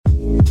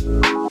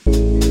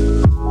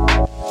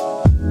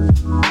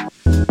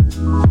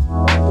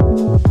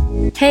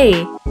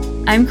Hey,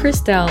 I'm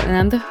Christelle and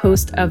I'm the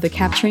host of the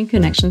Capturing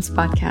Connections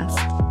podcast.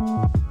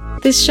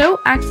 This show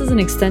acts as an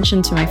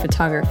extension to my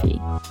photography.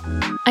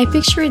 I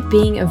picture it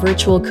being a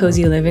virtual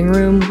cozy living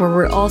room where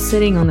we're all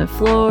sitting on the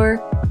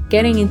floor,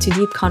 getting into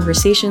deep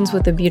conversations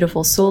with the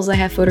beautiful souls I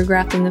have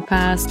photographed in the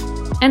past,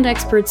 and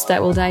experts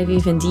that will dive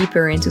even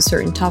deeper into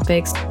certain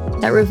topics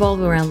that revolve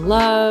around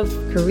love,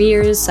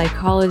 careers,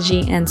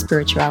 psychology, and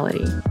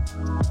spirituality.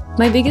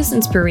 My biggest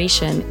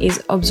inspiration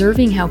is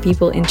observing how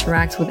people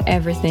interact with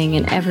everything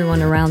and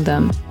everyone around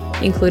them,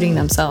 including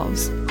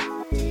themselves.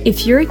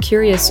 If you're a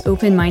curious,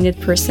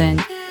 open-minded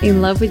person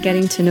in love with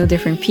getting to know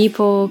different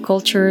people,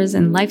 cultures,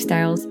 and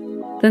lifestyles,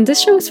 then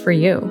this show is for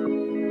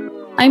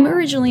you. I'm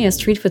originally a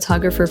street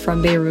photographer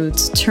from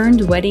Beirut,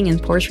 turned wedding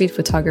and portrait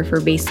photographer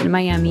based in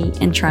Miami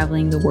and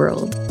traveling the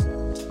world.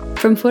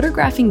 From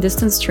photographing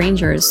distant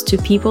strangers to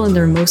people in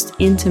their most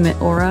intimate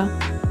aura,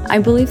 I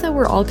believe that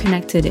we're all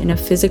connected in a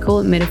physical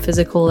and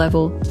metaphysical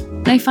level,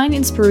 and I find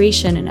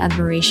inspiration and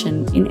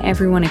admiration in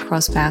everyone I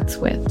cross paths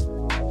with.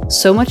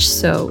 So much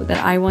so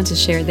that I want to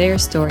share their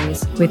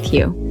stories with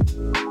you.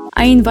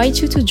 I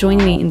invite you to join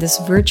me in this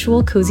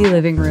virtual cozy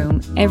living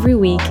room every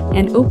week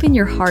and open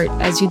your heart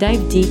as you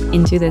dive deep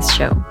into this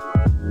show.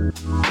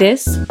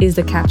 This is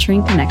the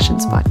Capturing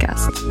Connections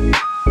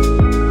podcast.